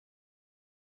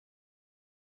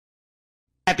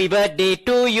Happy birthday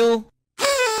to you.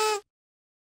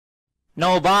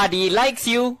 Nobody likes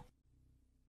you.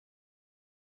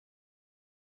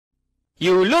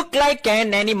 You look like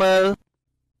an animal.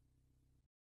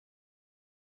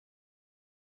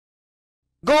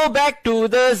 Go back to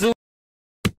the zoo.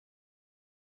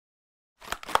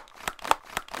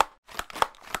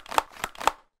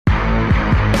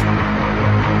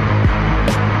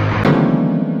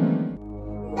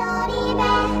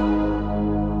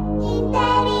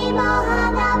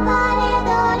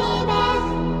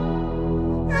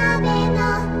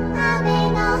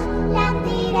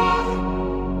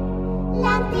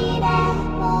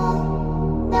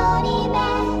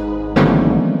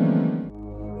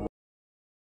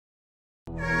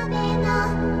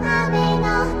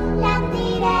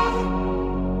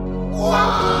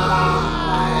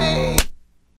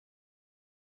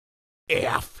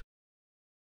 F.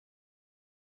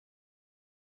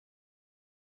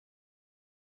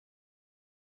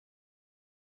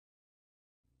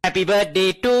 Happy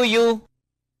birthday to you.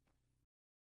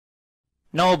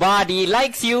 Nobody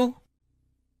likes you.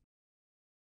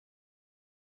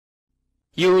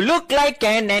 You look like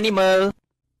an animal.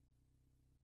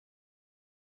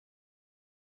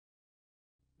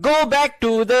 Go back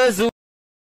to the zoo.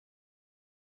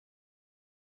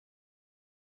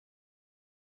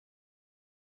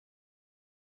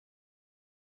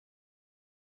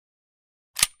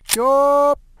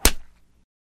 Chop.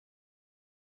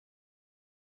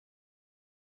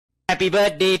 Happy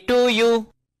birthday to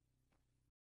you.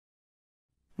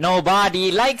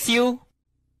 Nobody likes you.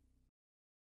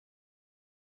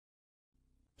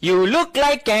 You look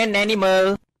like an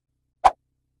animal.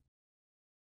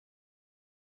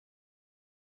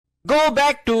 Go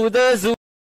back to the zoo.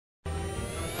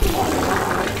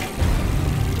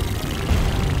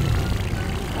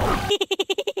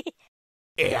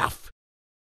 F.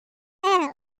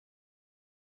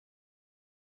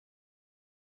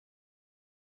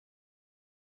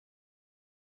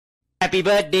 Happy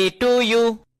birthday to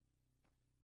you.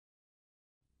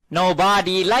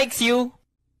 Nobody likes you.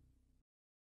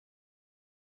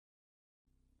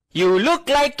 You look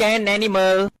like an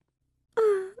animal.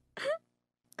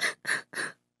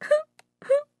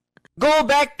 Go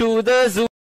back to the zoo.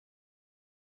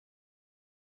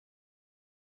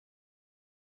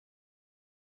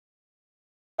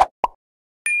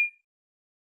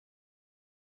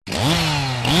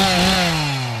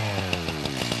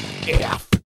 F.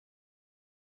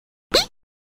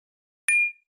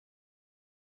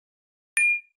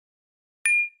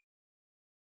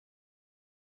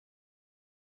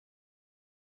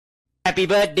 Happy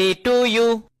birthday to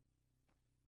you.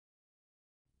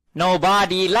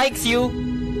 Nobody likes you.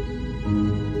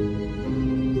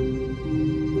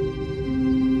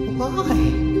 Why?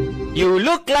 You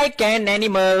look like an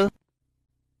animal.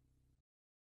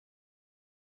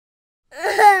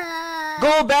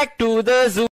 Go back to the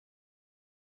zoo.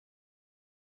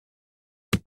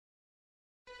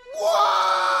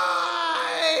 Why?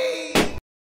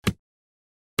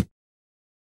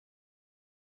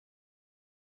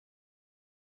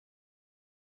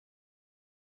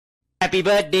 Happy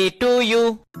birthday to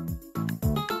you.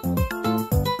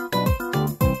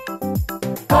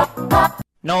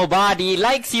 Nobody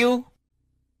likes you.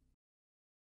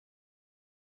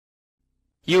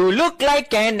 You look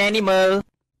like an animal.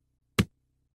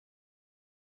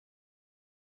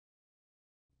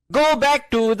 Go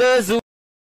back to the zoo.